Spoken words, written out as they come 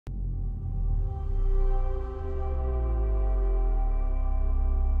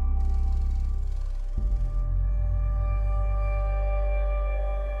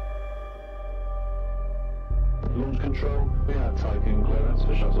control, we have Tycoon clearance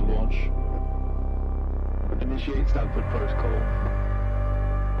for shuttle launch. Initiate Stanford protocol.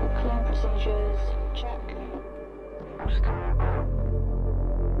 Clear procedures, check.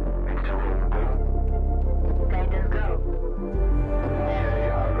 Guidance go. EA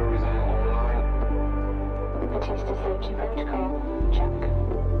algorithm online. Batista safety protocol, check.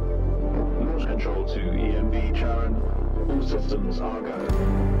 Launch control to EMB Charon. All systems are go.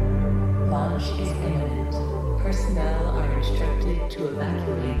 Launch is imminent. Personnel are instructed to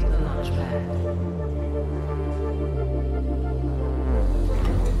evacuate the launch pad.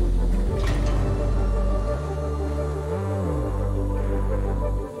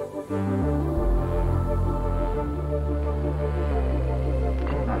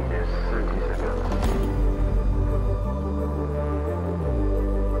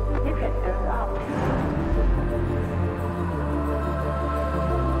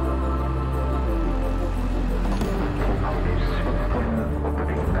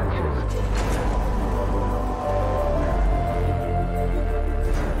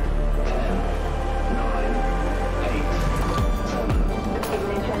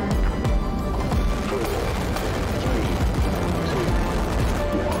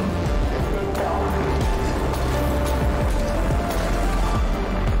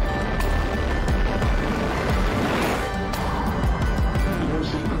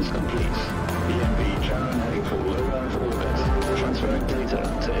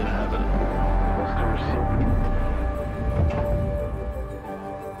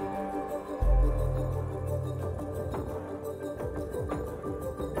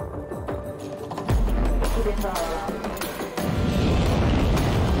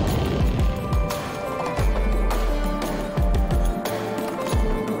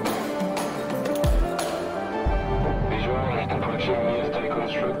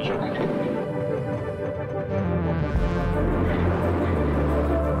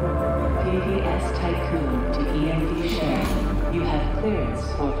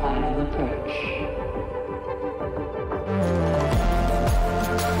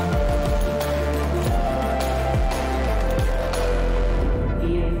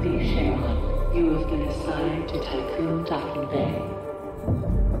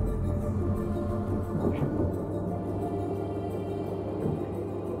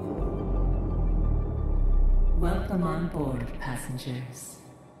 Welcome on board, passengers.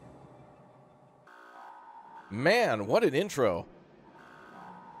 Man, what an intro.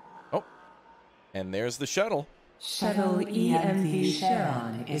 Oh, and there's the shuttle. Shuttle EMV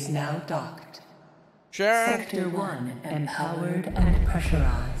Charon is now docked. Charon! Sector 1 empowered and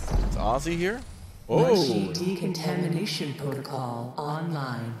pressurized. Is Ozzy here? Oh! Mushy decontamination protocol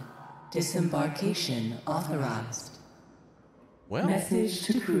online. Disembarkation authorized. Well. Message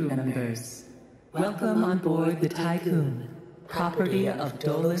to crew members. Welcome on board the Tycoon, property of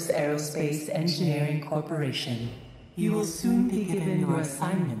Dolus Aerospace Engineering Corporation. You will soon be given your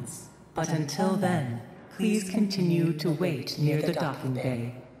assignments, but until then, please continue to wait near the docking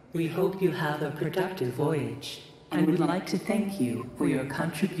bay. We hope you have a productive voyage, and would like to thank you for your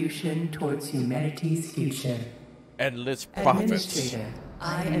contribution towards humanity's future. Endless profits. Administrator,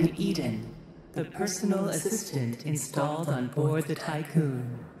 I am Eden, the personal assistant installed on board the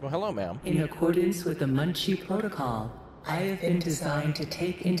Tycoon. Well, hello, ma'am. In accordance with the Munchie Protocol, I have been designed to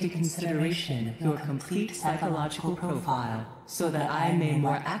take into consideration your complete psychological profile so that I may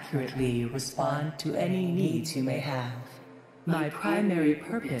more accurately respond to any needs you may have. My primary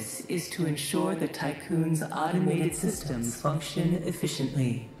purpose is to ensure the Tycoon's automated systems function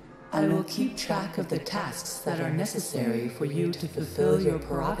efficiently. I will keep track of the tasks that are necessary for you to fulfill your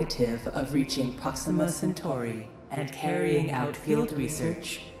prerogative of reaching Proxima Centauri and carrying out field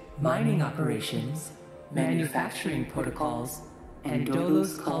research, mining operations, manufacturing protocols, and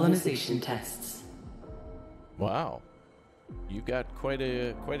Dolos colonization tests. Wow. You got quite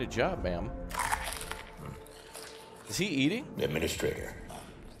a job, ma'am. Is he eating? Administrator,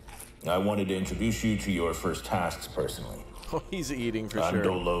 I wanted to introduce you to your first tasks personally. Oh, he's eating for I'm sure.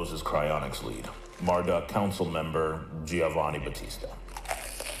 Dolos' cryonics lead. Marduk council member Giovanni Battista.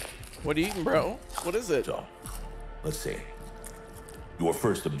 What are you eating, bro? What is it? So, let's see. Your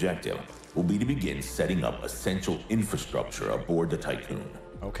first objective will be to begin setting up essential infrastructure aboard the Tycoon.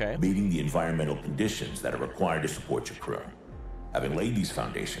 Okay. Meeting the environmental conditions that are required to support your crew. Having laid these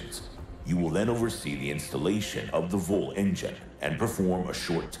foundations, you will then oversee the installation of the Vol engine and perform a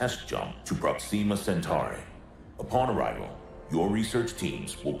short test jump to Proxima Centauri. Upon arrival, your research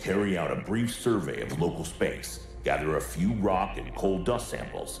teams will carry out a brief survey of local space, gather a few rock and coal dust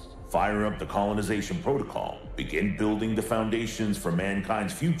samples, fire up the colonization protocol, begin building the foundations for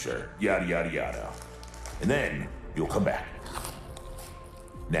mankind's future, yada yada yada. And then, you'll come back.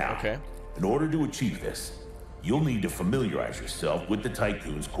 Now, Okay. in order to achieve this, you'll need to familiarize yourself with the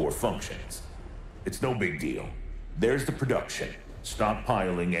Tycoon's core functions. It's no big deal. There's the production,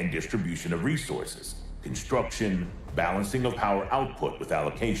 stockpiling and distribution of resources, construction, balancing of power output with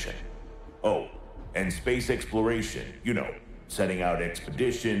allocation. Oh, and space exploration, you know, setting out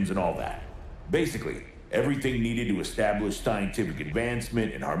expeditions and all that. Basically, everything needed to establish scientific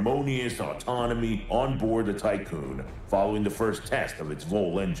advancement and harmonious autonomy on board the Tycoon following the first test of its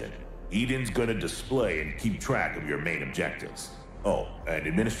Vol engine. Eden's gonna display and keep track of your main objectives. Oh, and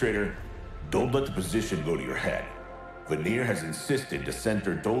Administrator, don't let the position go to your head. Veneer has insisted to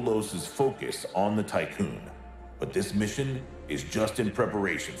center Dolos's focus on the Tycoon. But this mission is just in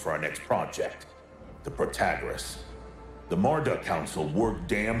preparation for our next project, the Protagoras. The Marduk Council worked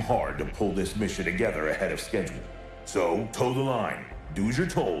damn hard to pull this mission together ahead of schedule. So, toe the line, do as you're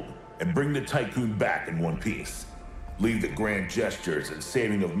told, and bring the Tycoon back in one piece. Leave the grand gestures and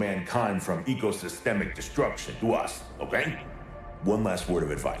saving of mankind from ecosystemic destruction to us, okay? One last word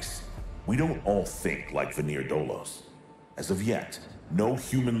of advice. We don't all think like Veneer Dolos. As of yet, no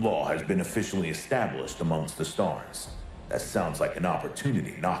human law has been officially established amongst the stars. That sounds like an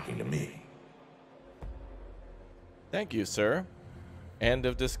opportunity knocking to me. Thank you, sir. End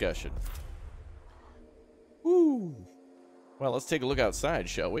of discussion. Woo. Well, let's take a look outside,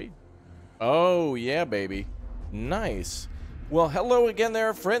 shall we? Oh, yeah, baby. Nice. Well, hello again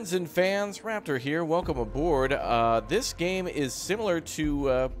there, friends and fans. Raptor here. Welcome aboard. This game is similar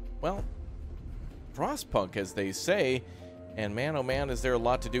to, well, Frostpunk, as they say. And man, oh man, is there a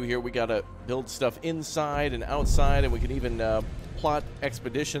lot to do here. We gotta build stuff inside and outside, and we can even plot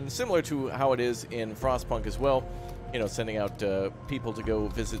expeditions, similar to how it is in Frostpunk as well. You know, sending out people to go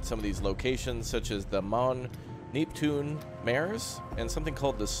visit some of these locations, such as the Mon Neptune Mares, and something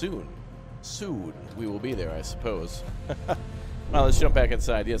called the Soon. Soon we will be there, I suppose. Well, let's jump back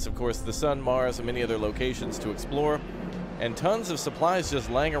inside. Yes, of course, the Sun, Mars, and many other locations to explore. And tons of supplies just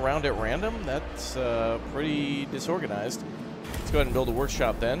laying around at random. That's pretty disorganized. Let's go ahead and build a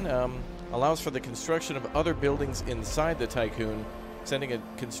workshop then. Allows for the construction of other buildings inside the Tycoon, sending a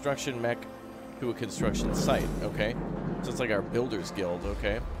construction mech to a construction site. Okay, so it's like our Builders Guild.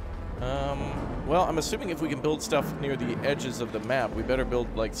 Okay. Well, I'm assuming if we can build stuff near the edges of the map, we better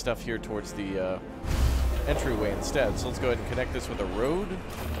build like stuff here towards the entryway instead. So let's go ahead and connect this with a road.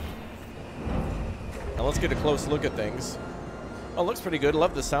 Now let's get a close look at things. Oh, looks pretty good.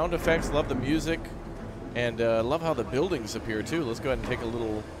 Love the sound effects, love the music, and love how the buildings appear too. Let's go ahead and take a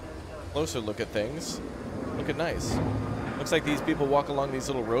little closer look at things. Looking nice. Looks like these people walk along these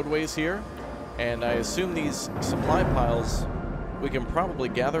little roadways here, and I assume these supply piles we can probably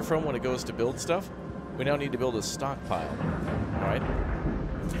gather from when it goes to build stuff. We now need to build a stockpile. All right,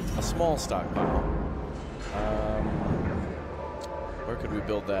 a small stockpile. Where could we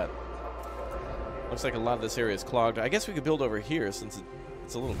build that? Looks like a lot of this area is clogged. I guess we could build over here since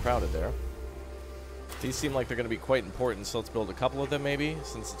it's a little crowded there. These seem like they're going to be quite important, so let's build a couple of them maybe,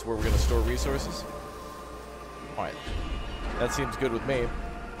 since it's where we're going to store resources. All right, that seems good with me.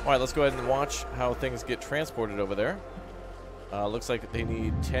 All right, let's go ahead and watch how things get transported over there. Looks like they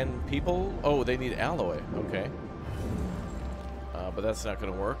need 10 people. Oh, they need alloy. Okay. But that's not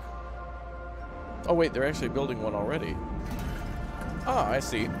going to work. Oh, wait, they're actually building one already. Ah, I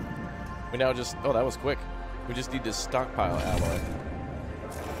see. We now just... Oh, that was quick. We just need to stockpile alloy.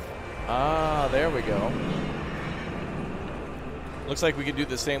 Ah, there we go. Looks like we could do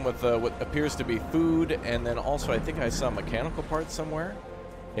the same with what appears to be food, and then also I think I saw mechanical parts somewhere.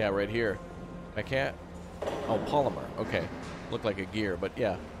 Yeah, right here. Oh, polymer. Okay. Looked like a gear, but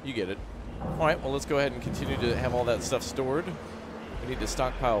yeah, you get it. All right, well, let's go ahead and continue to have all that stuff stored. We need to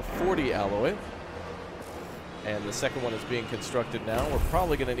stockpile 40 alloy. And the second one is being constructed now. We're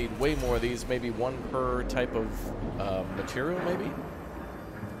probably going to need way more of these, maybe one per type of material, maybe?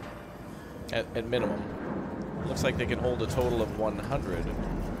 At minimum. Looks like they can hold a total of 100.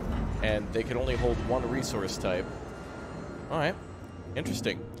 And they can only hold one resource type. All right.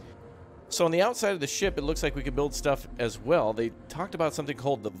 Interesting. So on the outside of the ship, it looks like we could build stuff as well. They talked about something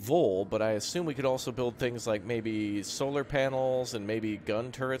called the Vol, but I assume we could also build things like maybe solar panels and maybe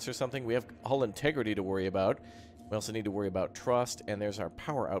gun turrets or something. We have hull integrity to worry about. We also need to worry about trust, and there's our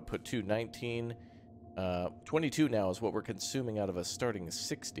power output too. 19, 22 now is what we're consuming out of a starting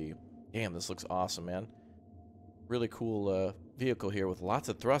 60. Damn, this looks awesome, man. Really cool vehicle here with lots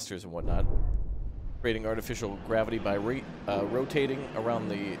of thrusters and whatnot. Creating artificial gravity by rotating around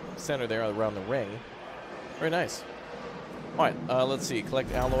the center there, around the ring. Very nice. All right, let's see.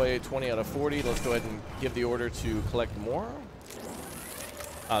 Collect alloy, 20 out of 40. Let's go ahead and give the order to collect more.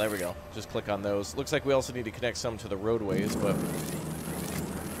 Ah, there we go. Just click on those. Looks like we also need to connect some to the roadways, but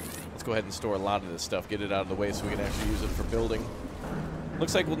let's go ahead and store a lot of this stuff. Get it out of the way so we can actually use it for building.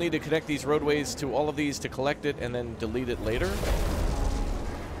 Looks like we'll need to connect these roadways to all of these to collect it and then delete it later.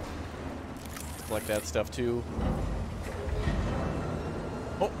 Collect that stuff too.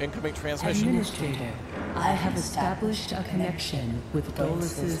 Oh, incoming transmission. Administrator, I have established a connection with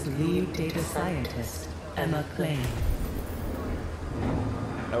Dolus's lead data scientist, Emma Klein.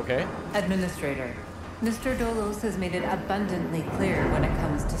 Okay. Administrator, Mr. Dolos has made it abundantly clear when it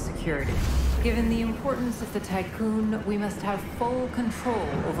comes to security. Given the importance of the Tycoon, we must have full control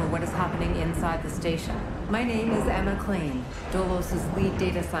over what is happening inside the station. My name is Emma Klein, Dolos's lead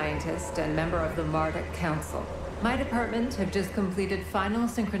data scientist and member of the Marduk Council. My department have just completed final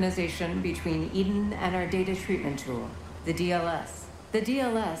synchronization between Eden and our data treatment tool, the DLS. The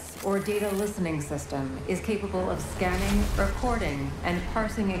DLS, or Data Listening System, is capable of scanning, recording, and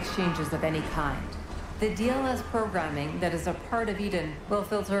parsing exchanges of any kind. The DLS programming that is a part of Eden will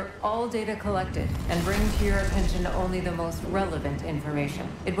filter all data collected and bring to your attention only the most relevant information.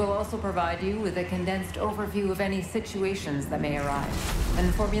 It will also provide you with a condensed overview of any situations that may arise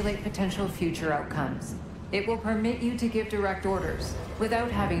and formulate potential future outcomes. It will permit you to give direct orders without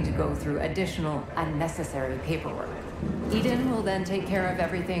having to go through additional unnecessary paperwork. Eden will then take care of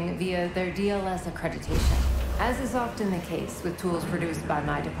everything via their DLS accreditation. As is often the case with tools produced by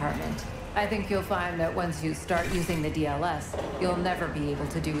my department, I think you'll find that once you start using the DLS, you'll never be able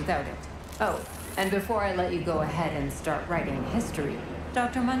to do without it. Oh, and before I let you go ahead and start writing history,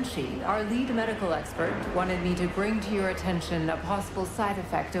 Dr. Munchie, our lead medical expert, wanted me to bring to your attention a possible side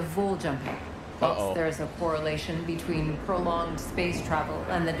effect of vol jumping. Whilst there is a correlation between prolonged space travel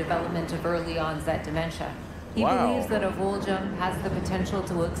and the development of early onset dementia, he believes that a vol jump has the potential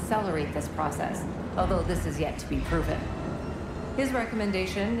to accelerate this process, although this is yet to be proven. His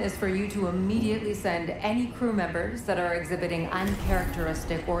recommendation is for you to immediately send any crew members that are exhibiting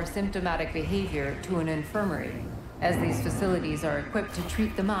uncharacteristic or symptomatic behavior to an infirmary, as these facilities are equipped to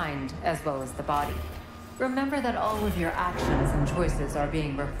treat the mind as well as the body. Remember that all of your actions and choices are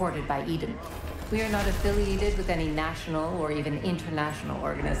being reported by Eden. We are not affiliated with any national or even international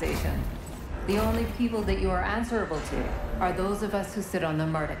organization. The only people that you are answerable to are those of us who sit on the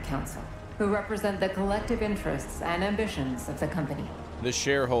Marduk Council, who represent the collective interests and ambitions of the company. The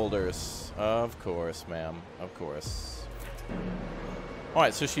shareholders. Of course, ma'am. Of course.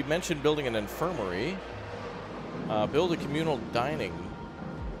 Alright, so she mentioned building an infirmary. Build a communal dining.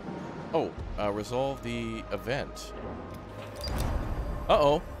 Oh, resolve the event.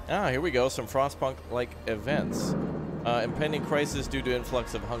 Uh-oh. Ah, here we go. Some Frostpunk-like events. Impending crisis due to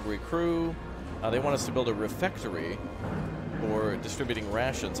influx of hungry crew. They want us to build a refectory for distributing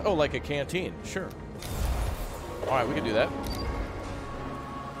rations. Oh, like a canteen. Sure. All right, we can do that.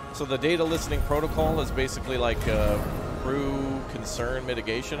 So the data listening protocol is basically like crew concern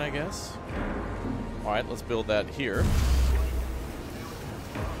mitigation, I guess. All right, let's build that here.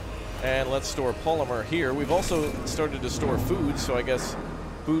 And let's store polymer here. We've also started to store food, so I guess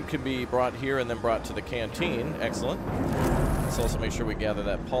food can be brought here and then brought to the canteen. Excellent. Let's also make sure we gather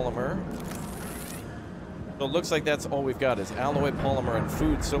that polymer. So it looks like that's all we've got is alloy, polymer, and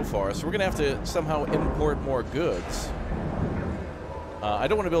food so far. So we're going to have to somehow import more goods. I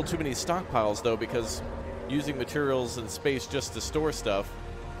don't want to build too many stockpiles, though, because using materials and space just to store stuff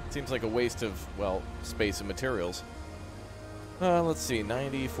seems like a waste of, well, space and materials. Let's see,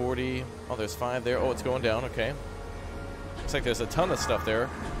 90, 40. Oh, there's 5 there. Oh, it's going down. Okay. Looks like there's a ton of stuff there.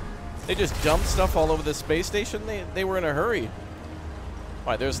 They just dumped stuff all over the space station? They were in a hurry. All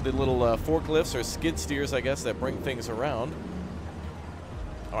right, there's the little forklifts or skid steers, I guess, that bring things around.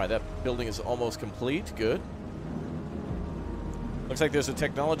 All right, that building is almost complete. Good. Looks like there's a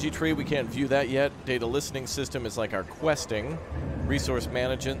technology tree. We can't view that yet. Data listening system is like our questing. Resource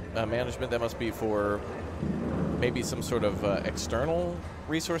management, that must be for maybe some sort of external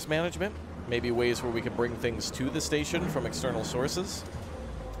resource management. Maybe ways where we can bring things to the station from external sources.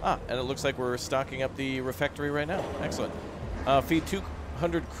 Ah, and it looks like we're stocking up the refectory right now. Excellent. Feed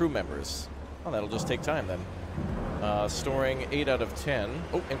 200 crew members. Oh, that'll just take time then. Storing 8 out of 10.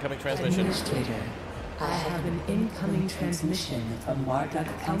 Oh, incoming transmission. Administrator, I have an incoming transmission from Marduk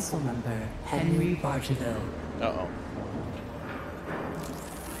Council member Henry Bargeville. Uh-oh.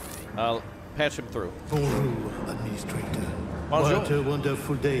 Patch him through. Bonjour, Administrator. Bonjour. What a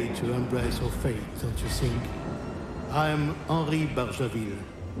wonderful day to embrace our fate, don't you think? I am Henri Bargeville,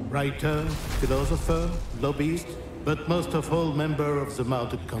 writer, philosopher, lobbyist, but most of all member of the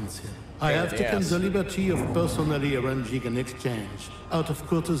Marduk Council. I have taken the liberty of personally arranging an exchange out of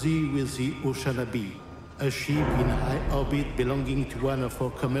courtesy with the Oceanabi, a ship in high orbit belonging to one of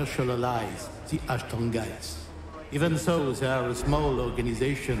our commercial allies, the Ashtongites. Even though they are a small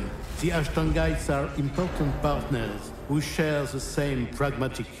organization, the Ashtongites are important partners who share the same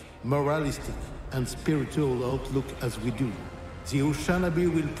pragmatic, moralistic, and spiritual outlook as we do. The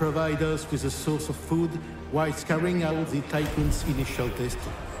Oceanabi will provide us with a source of food while carrying out the Tycoon's initial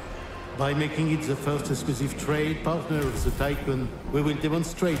testing. By making it the first exclusive trade partner of the Tycoon, we will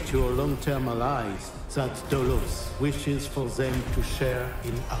demonstrate to our long-term allies that Dolos wishes for them to share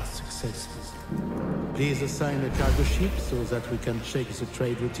in our successes. Please assign a cargo ship so that we can check the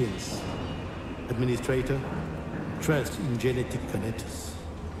trade routines. Administrator, trust in genetic connectors.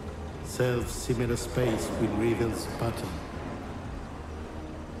 Self-similar space will reveal the pattern.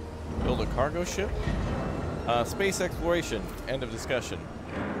 Build a cargo ship? Space exploration. End of discussion.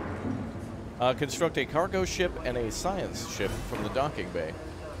 Construct a cargo ship and a science ship from the docking bay.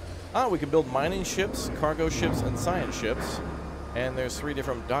 We can build mining ships, cargo ships, and science ships. And there's 3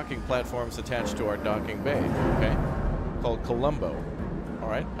 different docking platforms attached to our docking bay, okay? Called Colombo.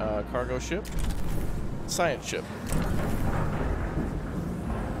 Alright, cargo ship, science ship.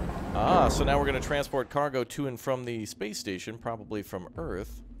 So now we're going to transport cargo to and from the space station, probably from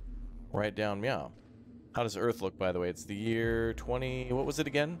Earth, right down Meow. How does Earth look, by the way? It's the year 20... What was it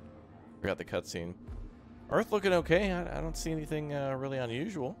again? Forgot the cutscene. Earth looking okay. I don't see anything really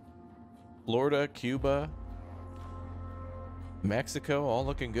unusual. Florida, Cuba, Mexico, all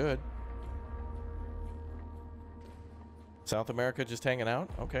looking good. South America just hanging out.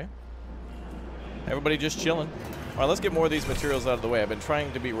 Okay. Everybody just chilling. All right, let's get more of these materials out of the way. I've been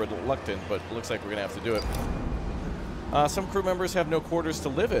trying to be reluctant, but it looks like we're going to have to do it. Some crew members have no quarters to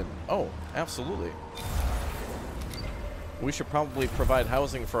live in. Oh, absolutely. We should probably provide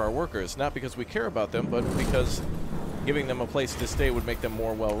housing for our workers, not because we care about them, but because giving them a place to stay would make them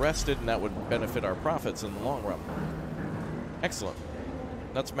more well-rested, and that would benefit our profits in the long run. Excellent.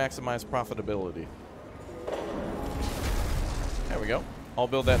 Let's maximize profitability. There we go. I'll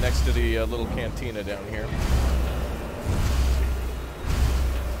build that next to the little cantina down here.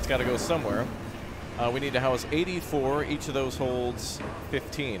 It's got to go somewhere. We need to house 84. Each of those holds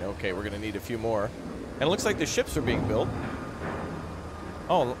 15. Okay, we're going to need a few more. And it looks like the ships are being built.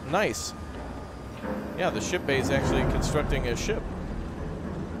 Oh, nice. Yeah, the ship bay is actually constructing a ship.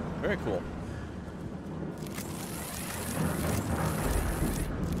 Very cool.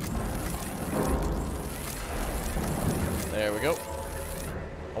 There we go.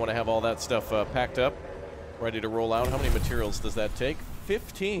 I want to have all that stuff packed up, ready to roll out. How many materials does that take?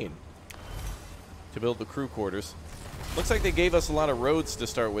 15 to build the crew quarters. Looks like they gave us a lot of roads to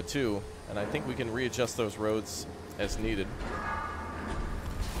start with, too. And I think we can readjust those roads as needed.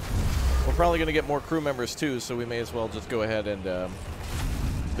 We're probably going to get more crew members, too, so we may as well just go ahead and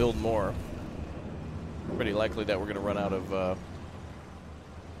build more. Pretty likely that we're going to run out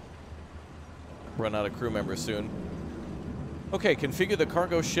of crew members soon. Okay, configure the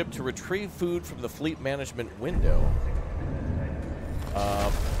cargo ship to retrieve food from the fleet management window.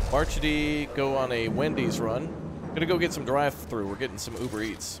 Marchity, go on a Wendy's run. Gonna go get some drive-through. We're getting some Uber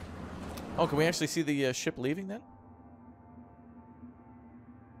Eats. Oh, can we actually see the ship leaving then?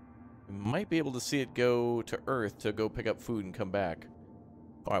 We might be able to see it go to Earth to go pick up food and come back.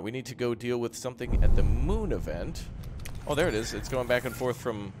 Alright, we need to go deal with something at the moon event. Oh, there it is. It's going back and forth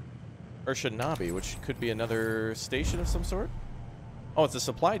from Urshanabi, which could be another station of some sort. Oh, it's a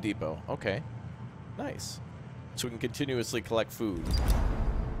supply depot. Okay. Nice. So we can continuously collect food.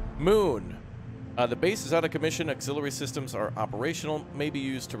 Moon. The base is out of commission. Auxiliary systems are operational. May be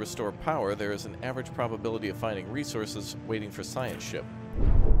used to restore power. There is an average probability of finding resources waiting for science ship.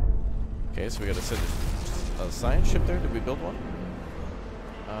 Okay, so we got to send a science ship there. Did we build one?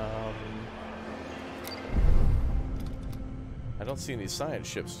 I don't see any science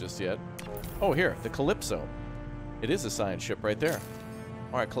ships just yet. Oh, here, the Calypso. It is a science ship right there.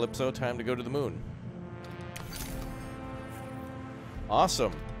 All right, Calypso, time to go to the moon.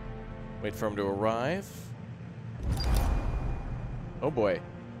 Awesome. Wait for him to arrive. Oh boy.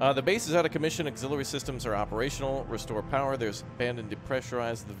 The base is out of commission. Auxiliary systems are operational. Restore power. There's abandoned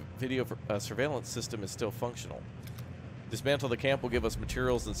depressurized. The video surveillance system is still functional. Dismantle the camp will give us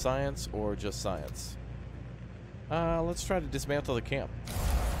materials and science, or just science. Let's try to dismantle the camp.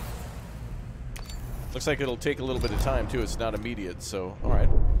 Looks like it'll take a little bit of time too. It's not immediate, so all right.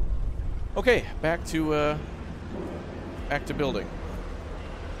 Okay, back to building.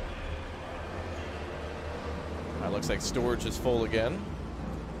 Looks like storage is full again.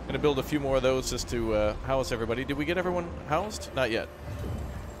 Gonna build a few more of those just to house everybody. Did we get everyone housed? Not yet.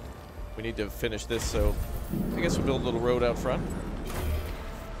 We need to finish this, so I guess we'll build a little road out front.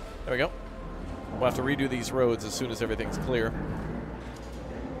 There we go. We'll have to redo these roads as soon as everything's clear.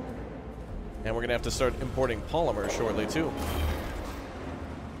 And we're going to have to start importing polymer shortly, too.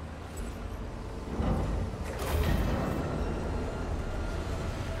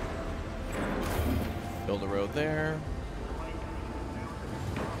 Build a road there.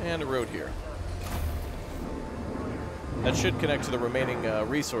 And a road here. That should connect to the remaining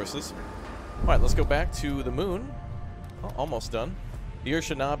resources. All right, let's go back to the moon. Oh, almost done. The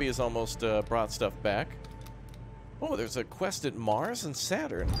Shinabi has almost brought stuff back. Oh, there's a quest at Mars and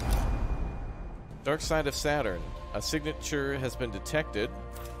Saturn. Dark side of Saturn. A signature has been detected.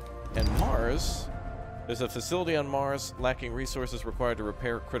 And Mars, there's a facility on Mars lacking resources required to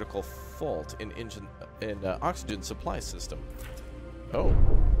repair critical fault in oxygen supply system. Oh.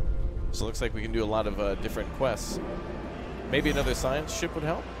 So it looks like we can do a lot of different quests. Maybe another science ship would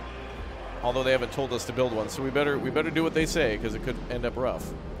help? Although they haven't told us to build one, so we better do what they say, because it could end up rough.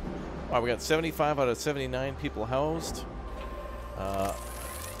 All right, we got 75 out of 79 people housed. We'll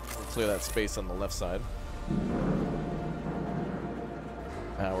clear that space on the left side.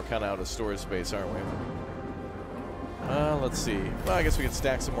 We're kind of out of storage space, aren't we? Let's see. Well, I guess we could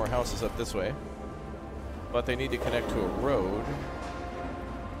stack some more houses up this way. But they need to connect to a road.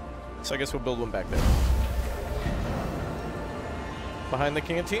 So I guess we'll build one back there. Behind the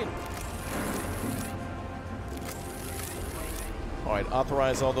canteen. All right,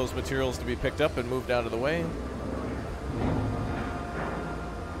 authorize all those materials to be picked up and moved out of the way.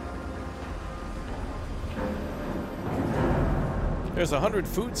 There's 100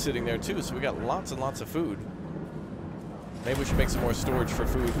 food sitting there too, so we got lots and lots of food. Maybe we should make some more storage for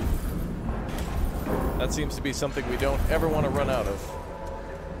food. That seems to be something we don't ever want to run out of.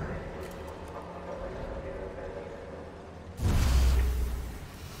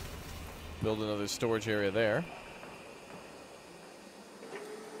 Build another storage area there.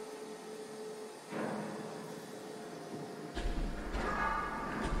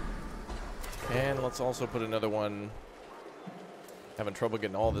 And let's also put another one. Having trouble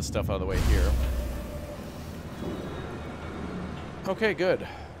getting all this stuff out of the way here. Okay, good.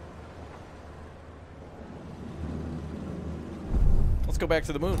 Let's go back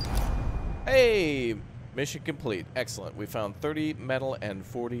to the moon. Hey! Mission complete. Excellent. We found 30 metal and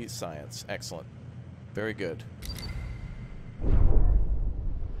 40 science. Excellent. Very good.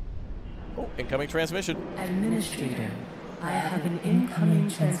 Oh, incoming transmission. Administrator, I have an incoming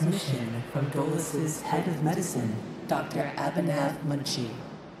transmission from Dolus's head of medicine, Dr. Abhinav Munshi.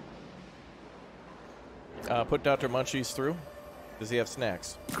 Put Dr. Munchies through. Does he have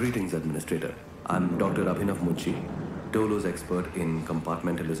snacks? Greetings, Administrator. I'm Dr. Abhinav Munshi, Dolo's expert in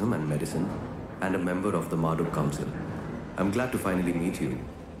compartmentalism and medicine, and a member of the Marduk Council. I'm glad to finally meet you,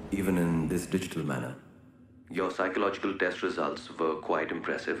 even in this digital manner. Your psychological test results were quite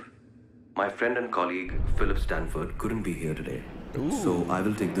impressive. My friend and colleague, Philip Stanford, couldn't be here today. Ooh. So I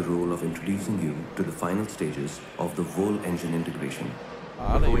will take the role of introducing you to the final stages of the Vol engine integration.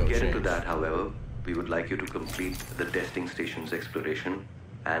 Before we get into that, however, we would like you to complete the testing station's exploration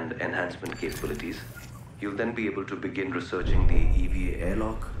and enhancement capabilities. You'll then be able to begin researching the EVA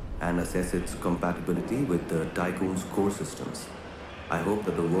airlock and assess its compatibility with the Tycoon's core systems. I hope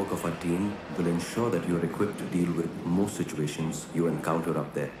that the work of our team will ensure that you are equipped to deal with most situations you encounter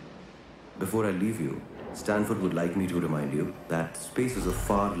up there. Before I leave you, Stanford would like me to remind you that space is a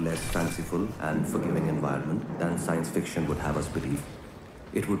far less fanciful and forgiving environment than science fiction would have us believe.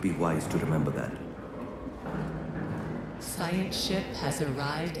 It would be wise to remember that. Science ship has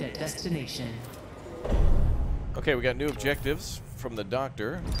arrived at destination. Okay, we got new objectives from the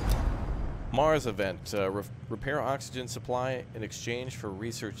doctor. Mars event. Repair oxygen supply in exchange for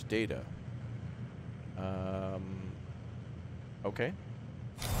research data. Okay.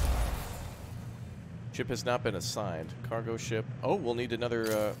 Ship has not been assigned. Cargo ship. Oh, we'll need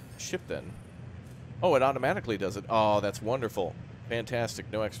another ship then. Oh, it automatically does it. Oh, that's wonderful.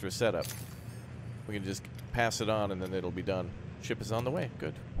 Fantastic. No extra setup. We can just pass it on and then it'll be done. Ship is on the way.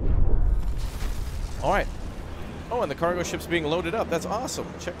 Good. All right. Oh, and the cargo ship's being loaded up. That's awesome.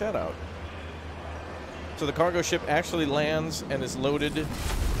 Check that out. So the cargo ship actually lands and is loaded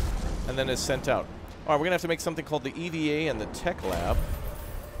and then is sent out. All right, we're going to have to make something called the EVA and the Tech Lab.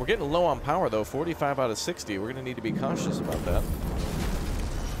 We're getting low on power, though. 45 out of 60. We're going to need to be cautious about that.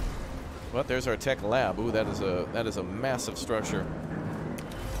 But there's our Tech Lab. Ooh, that is a massive structure.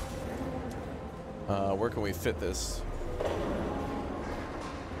 Where can we fit this?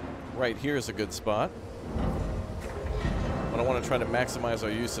 Right here is a good spot. But I want to try to maximize our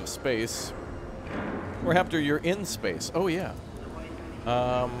use of space. Or Raptor, you're in space. Oh, yeah.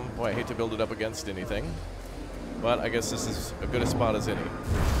 Boy, I hate to build it up against anything. But I guess this is as good a spot as any.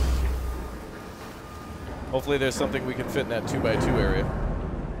 Hopefully there's something we can fit in that 2x2 area.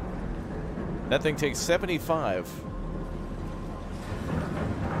 That thing takes 75.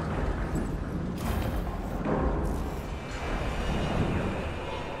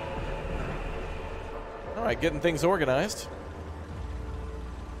 All right, getting things organized.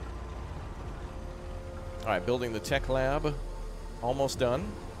 All right, building the tech lab. Almost done.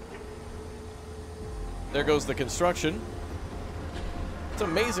 There goes the construction. It's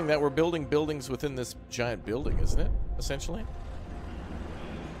amazing that we're building buildings within this giant building, isn't it? Essentially.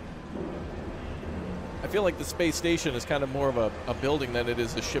 I feel like the space station is kind of more of a building than it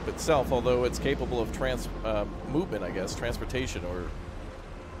is a ship itself, although it's capable of movement, I guess, transportation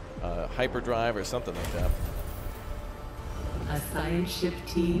or hyperdrive or something like that. A science ship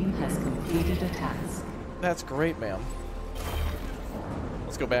team has completed a task. That's great, ma'am.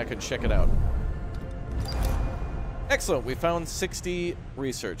 Let's go back and check it out. Excellent. We found 60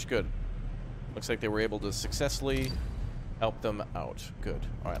 research. Good. Looks like they were able to successfully help them out. Good.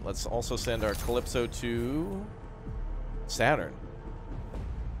 All right, let's also send our Calypso to Saturn.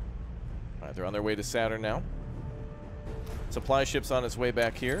 All right, they're on their way to Saturn now. Supply ship's on its way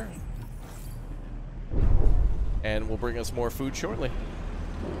back here. And will bring us more food shortly.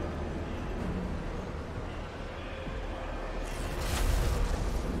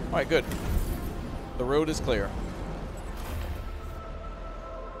 All right, good. The road is clear.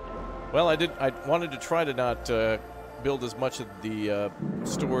 Well, I wanted to try to not build as much of the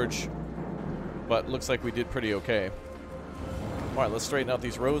storage, but looks like we did pretty okay. All right, let's straighten out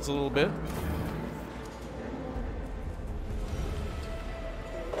these roads a little bit.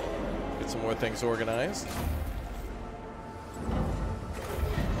 Get some more things organized.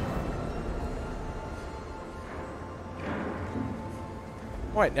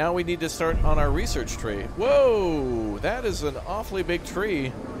 All right, now we need to start on our research tree. Whoa, that is an awfully big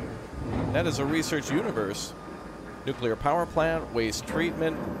tree. That is a research universe. Nuclear power plant, waste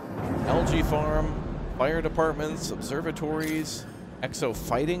treatment, algae farm, fire departments, observatories, exo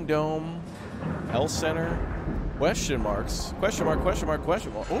fighting dome, health center, question marks, question mark, question mark,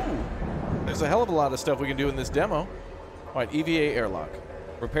 question mark. Ooh, there's a hell of a lot of stuff we can do in this demo. All right, EVA airlock.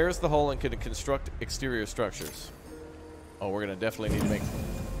 Repairs the hull and can construct exterior structures. Oh, we're gonna definitely need to make...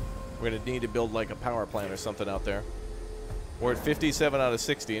 We're gonna need to build like a power plant or something out there. We're at 57 out of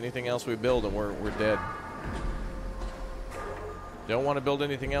 60. Anything else we build and we're dead. Don't want to build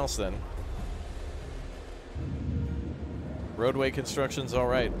anything else then. Roadway construction's all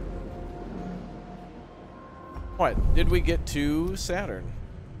right. All right, did we get to Saturn?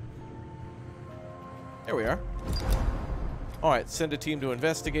 There we are. All right, send a team to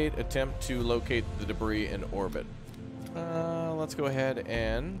investigate. Attempt to locate the debris in orbit. Let's go ahead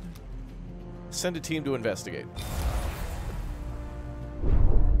and send a team to investigate.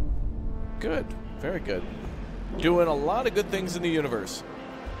 Good. Very good. Doing a lot of good things in the universe.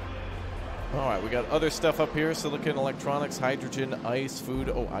 All right, we got other stuff up here. Silicon, electronics, hydrogen, ice, food.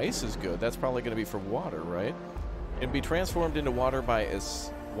 Oh, ice is good. That's probably going to be for water, right? It'd be transformed into water by a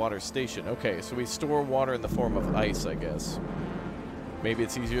water station. Okay, so we store water in the form of ice, I guess. Maybe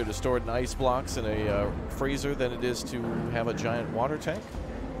it's easier to store it in ice blocks in a freezer than it is to have a giant water tank.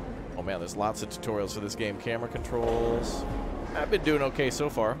 Oh man, there's lots of tutorials for this game. Camera controls. I've been doing okay so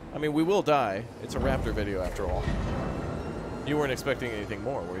far. I mean, we will die. It's a Raptor video after all. You weren't expecting anything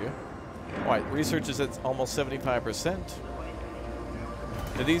more, were you? All right, research is at almost 75%.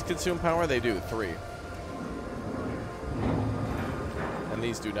 Do these consume power? They do, 3. And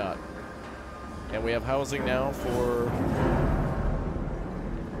these do not. And we have housing now for...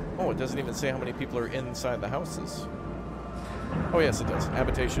 Oh, it doesn't even say how many people are inside the houses. Oh, yes, it does.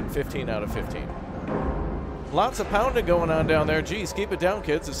 Habitation, 15 out of 15. Lots of pounding going on down there. Geez, keep it down,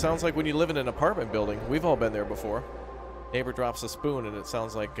 kids. It sounds like when you live in an apartment building. We've all been there before. Neighbor drops a spoon, and it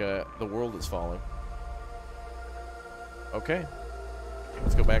sounds like the world is falling. Okay.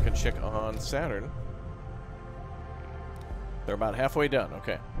 Let's go back and check on Saturn. They're about halfway done.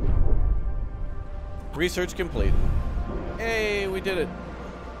 Okay. Research complete. Hey, we did it.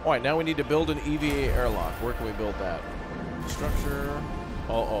 All right, now we need to build an EVA airlock. Where can we build that? Structure.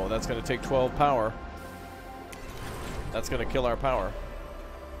 Oh, that's going to take 12 power. That's going to kill our power.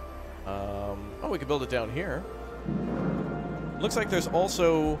 Oh, we can build it down here. Looks like there's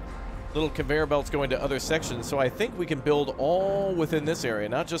also little conveyor belts going to other sections, so I think we can build all within this area,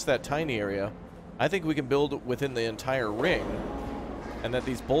 not just that tiny area. I think we can build within the entire ring, and that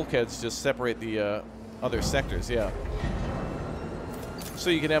these bulkheads just separate the other sectors, yeah. So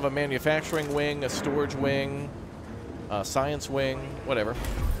you can have a manufacturing wing, a storage wing, a science wing, whatever.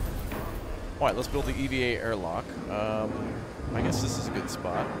 All right, let's build the EVA airlock. I guess this is a good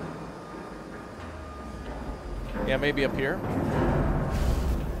spot. Yeah, maybe up here.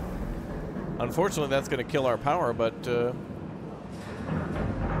 Unfortunately, that's going to kill our power, but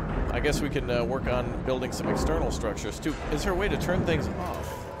I guess we can work on building some external structures, too. Is there a way to turn things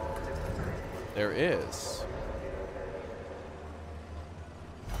off? There is.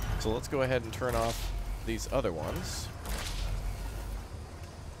 So let's go ahead and turn off these other ones.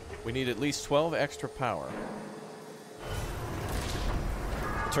 We need at least 12 extra power.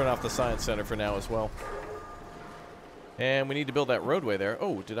 Turn off the Science Center for now as well. And we need to build that roadway there.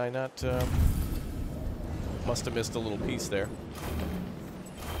 Oh, did I not... must have missed a little piece there.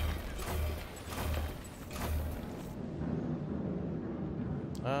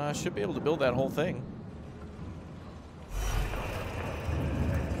 Should be able to build that whole thing.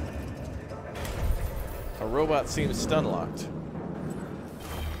 Our robot seems stun-locked.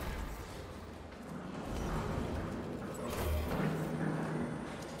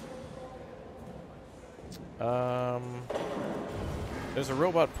 There's a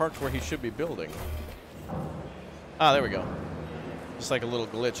robot parked where he should be building. Ah, there we go. Just like a little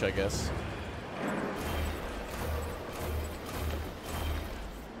glitch, I guess.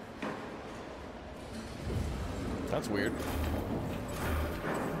 That's weird.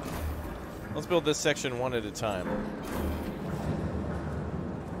 Let's build this section one at a time.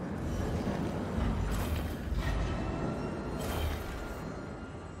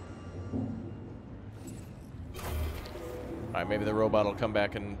 Alright, maybe the robot will come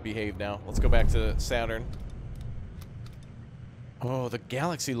back and behave now. Let's go back to Saturn. Oh, the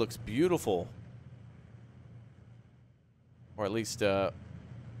galaxy looks beautiful. Or at least, the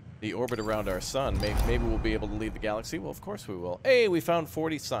orbit around our sun. Maybe we'll be able to leave the galaxy. Well, of course we will. Hey, we found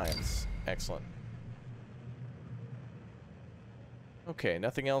 40 science. Excellent. Okay,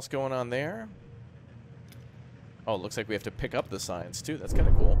 nothing else going on there. Oh, it looks like we have to pick up the science, too. That's kind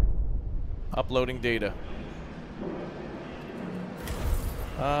of cool. Uploading data.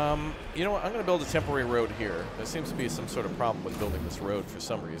 You know what? I'm going to build a temporary road here. There seems to be some sort of problem with building this road for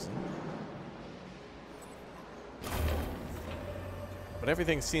some reason. But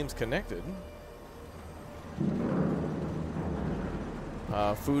everything seems connected.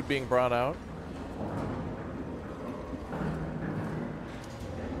 Food being brought out.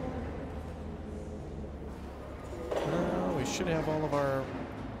 We should have all of our...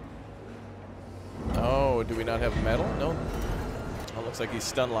 Oh, do we not have metal? No. Oh, looks like he's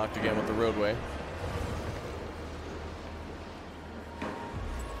stun-locked again with the roadway.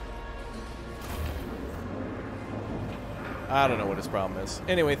 I don't know what his problem is.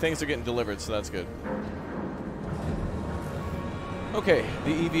 Anyway, things are getting delivered, so that's good. Okay,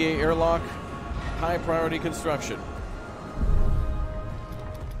 the EVA airlock, high priority construction.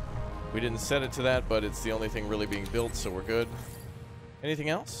 We didn't set it to that, but it's the only thing really being built, so we're good. Anything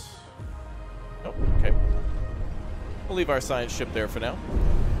else? Nope, okay. We'll leave our science ship there for now.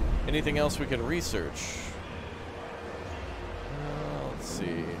 Anything else we can research? Let's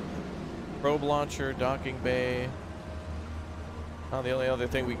see. Probe launcher, docking bay. Oh, the only other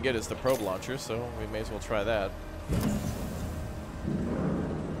thing we can get is the probe launcher, so we may as well try that.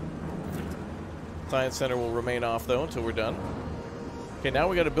 Science Center will remain off, though, until we're done. Okay, now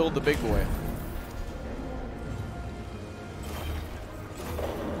we got to build the big boy.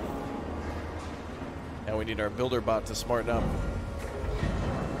 Now we need our builder bot to smarten up.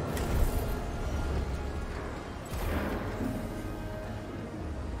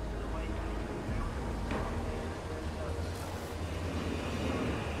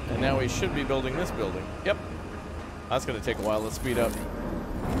 And now we should be building this building. Yep. That's going to take a while. Let's speed up.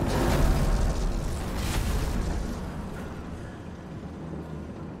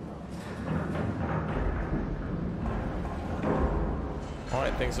 All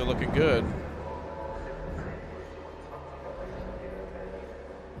right, things are looking good.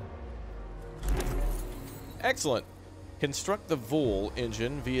 Excellent. Construct the Vol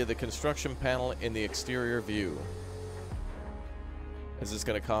engine via the construction panel in the exterior view. Is this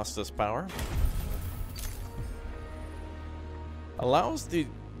going to cost us power? Allows the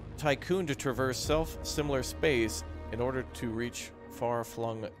Tycoon to traverse self-similar space in order to reach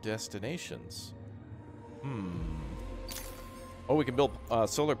far-flung destinations. Oh, we can build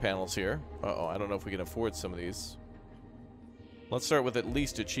solar panels here. Uh-oh, I don't know if we can afford some of these. Let's start with at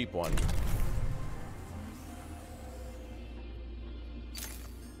least a cheap one.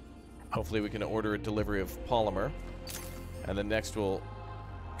 Hopefully we can order a delivery of polymer. And then next we'll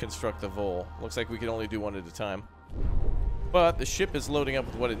construct the Vol. Looks like we can only do one at a time. But the ship is loading up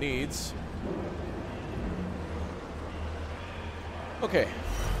with what it needs. Okay.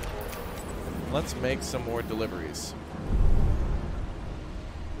 Let's make some more deliveries.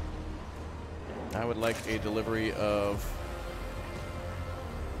 I would like a delivery of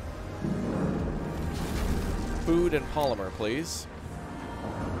food and polymer, please.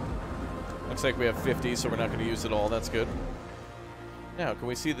 Looks like we have 50, so we're not going to use it all. That's good. Now, can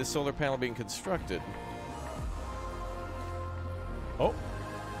we see the solar panel being constructed? Oh.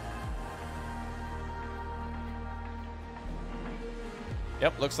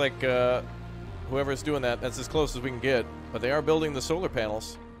 Yep, looks like whoever's doing that, that's as close as we can get. But they are building the solar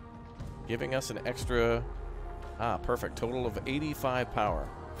panels, giving us an extra... Ah, perfect. Total of 85 power.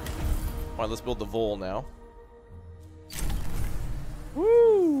 All right, let's build the Vol now.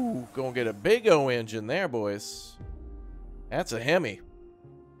 Woo! Gonna get a big O engine there, boys. That's a Hemi.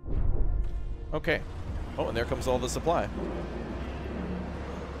 Okay. Oh, and there comes all the supply.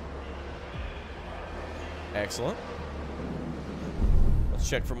 Excellent. Let's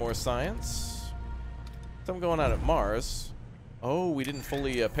check for more science. Something going on at Mars. Oh, we didn't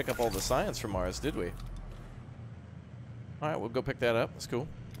fully pick up all the science from Mars, did we? Alright, we'll go pick that up. That's cool.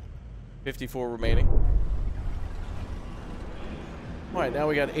 54 remaining. Alright, now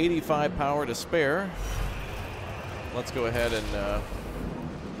we got 85 power to spare. Let's go ahead and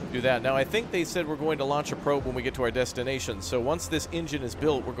do that. Now, I think they said we're going to launch a probe when we get to our destination. So once this engine is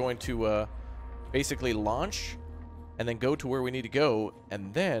built, we're going to basically launch and then go to where we need to go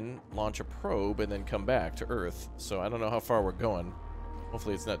and then launch a probe and then come back to Earth. So I don't know how far we're going.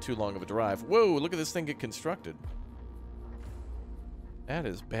 Hopefully it's not too long of a drive. Whoa, look at this thing get constructed. That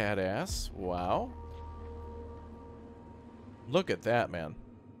is badass. Wow. Look at that, man.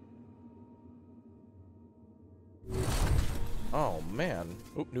 Oh, man.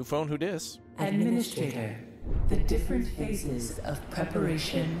 Oop, new phone, who dis? Administrator, the different phases of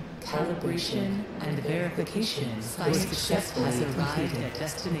preparation, calibration, and verification successfully has arrived at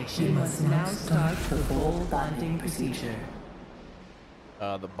destination. We must now start the full bonding procedure.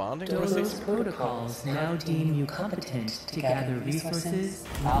 The bonding Those procedure? protocols now deem you competent to gather resources,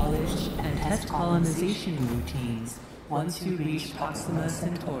 knowledge, and test colonization routines once you reach Proxima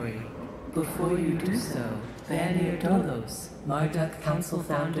Centauri. Before you do so, Vanir Dolos, Marduk Council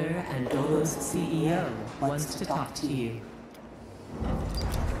founder and Dolos CEO, wants to talk to you.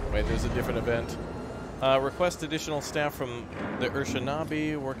 Wait, there's a different event. Request additional staff from the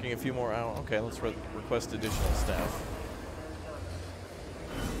Urshanabi, working a few more hours. Okay, let's request additional staff.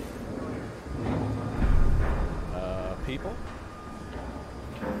 People?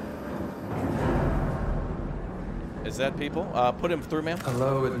 Is that people? Put him through, ma'am.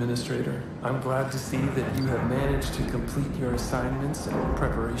 Hello, Administrator. I'm glad to see that you have managed to complete your assignments in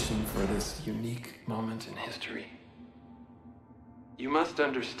preparation for this unique moment in history. You must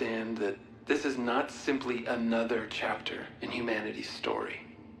understand that this is not simply another chapter in humanity's story.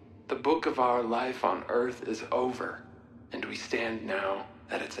 The book of our life on Earth is over, and we stand now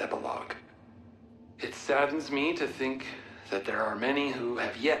at its epilogue. It saddens me to think that there are many who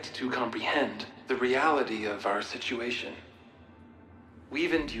have yet to comprehend the reality of our situation.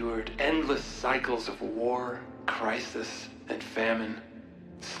 We've endured endless cycles of war, crisis, and famine.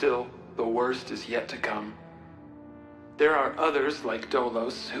 Still, the worst is yet to come. There are others like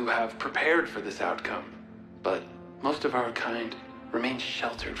Dolos who have prepared for this outcome, but most of our kind remain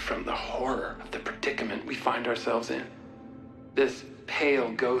sheltered from the horror of the predicament we find ourselves in. This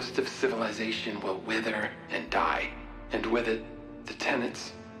pale ghost of civilization will wither and die, and with it, the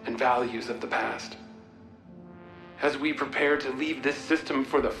tenets and values of the past. As we prepare to leave this system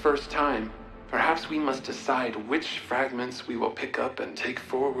for the first time, perhaps we must decide which fragments we will pick up and take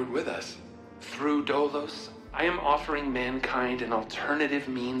forward with us. Through Dolos, I am offering mankind an alternative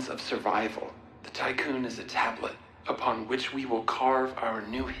means of survival. The Tycoon is a tablet upon which we will carve our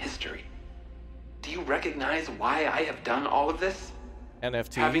new history. Do you recognize why I have done all of this?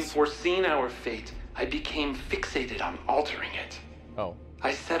 NFTs? Having foreseen our fate, I became fixated on altering it. Oh.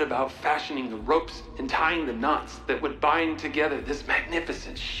 I set about fashioning the ropes and tying the knots that would bind together this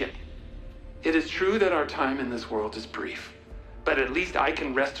magnificent ship. It is true that our time in this world is brief, but at least I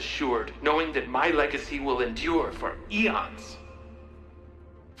can rest assured knowing that my legacy will endure for eons.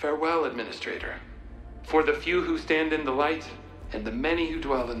 Farewell, Administrator. For the few who stand in the light, and the many who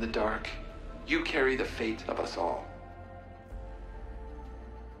dwell in the dark, you carry the fate of us all.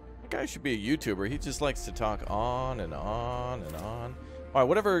 That guy should be a YouTuber. He just likes to talk on and on and on. All right,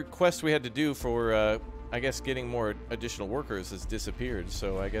 whatever quest we had to do for, I guess, getting more additional workers has disappeared.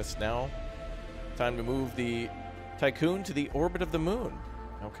 So I guess now, time to move the Tycoon to the orbit of the moon.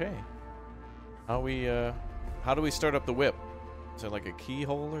 Okay. How do we start up the whip? Is there like a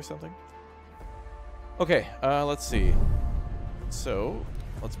keyhole or something? Okay, let's see. So,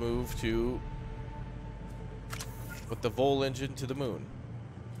 let's move to with the Vol engine to the moon.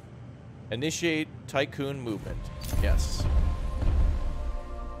 Initiate Tycoon movement. Yes.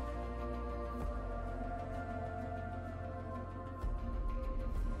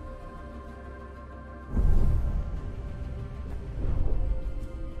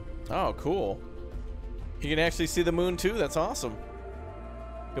 Oh, cool. You can actually see the moon too? That's awesome.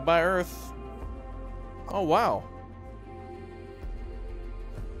 Goodbye, Earth. Oh, wow.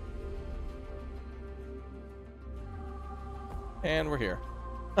 And we're here.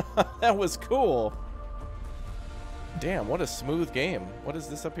 That was cool. Damn, what a smooth game. What is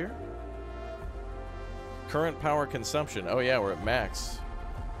this up here? Current power consumption. Oh yeah, we're at max.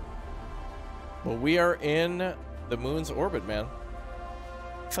 Well, we are in the moon's orbit, man.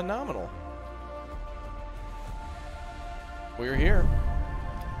 Phenomenal. We're here.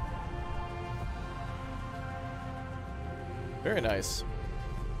 Very nice.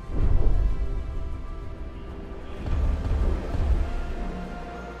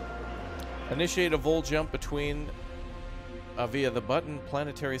 Initiate a vol jump between via the button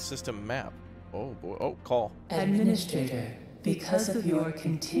planetary system map. Oh boy. Oh, call. Administrator, because of your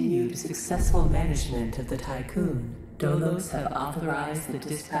continued successful management of the Tycoon, Dolos have authorized the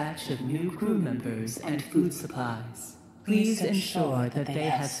dispatch of new crew members and food supplies. Please ensure that they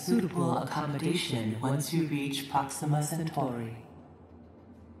have suitable accommodation once you reach Proxima Centauri.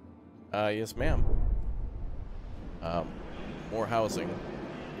 Yes, ma'am. More housing.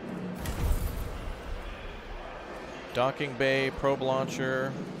 Docking bay, probe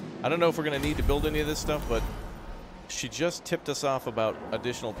launcher. I don't know if we're going to need to build any of this stuff, but she just tipped us off about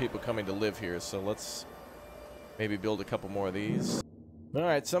additional people coming to live here, so let's maybe build a couple more of these.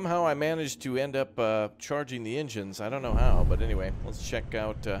 Alright, somehow I managed to end up charging the engines. I don't know how, but anyway, let's check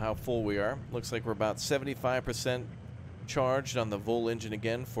out how full we are. Looks like we're about 75% charged on the Vol engine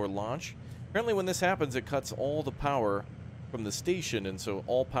again for launch. Apparently when this happens, it cuts all the power from the station, and so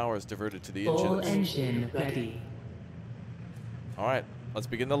all power is diverted to the engines. Vol engine ready. Alright, let's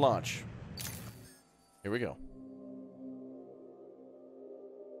begin the launch. Here we go.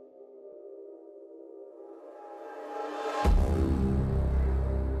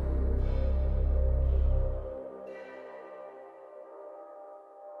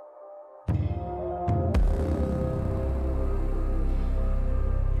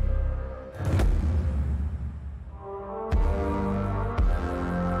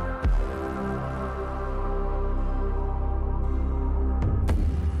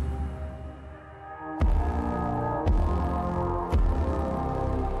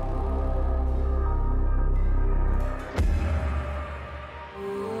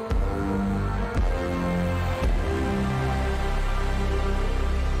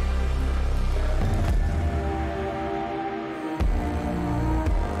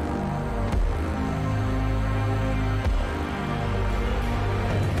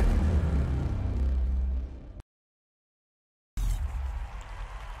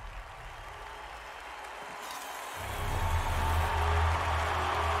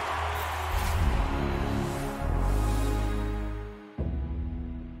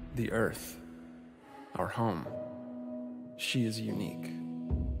 The Earth, our home, she is unique.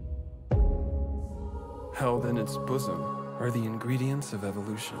 Held in its bosom are the ingredients of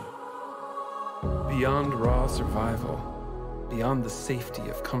evolution. Beyond raw survival, beyond the safety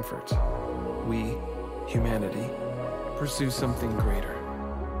of comfort, we, humanity, pursue something greater.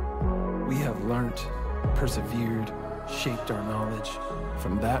 We have learnt, persevered, shaped our knowledge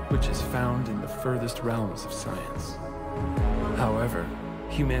from that which is found in the furthest realms of science. However,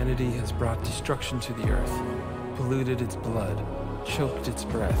 humanity has brought destruction to the Earth, polluted its blood, choked its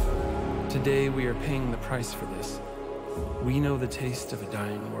breath. Today we are paying the price for this. We know the taste of a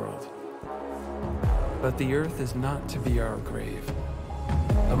dying world. But the Earth is not to be our grave.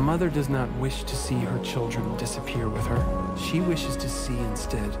 A mother does not wish to see her children disappear with her. She wishes to see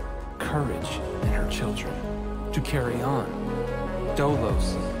instead courage in her children, to carry on.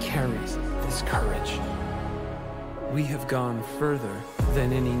 Dolos carries this courage. We have gone further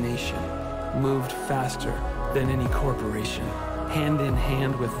than any nation, moved faster than any corporation, hand in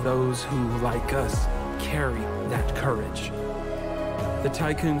hand with those who, like us, carry that courage. The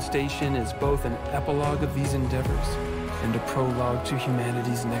Tycoon Station is both an epilogue of these endeavors and a prologue to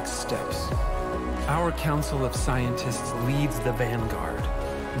humanity's next steps. Our Council of Scientists leads the vanguard.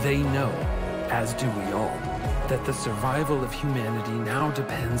 They know, as do we all, that the survival of humanity now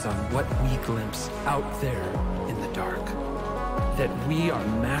depends on what we glimpse out there in the dark. That we are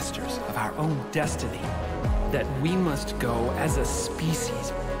masters of our own destiny. That we must go as a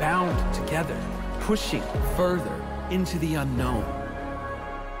species bound together, pushing further into the unknown.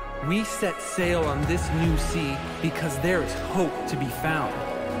 We set sail on this new sea because there is hope to be found.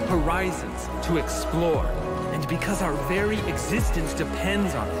 horizons to explore, and because our very existence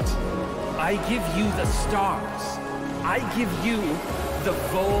depends on it. I give you the stars. I give you the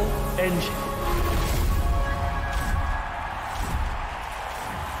Vol engine.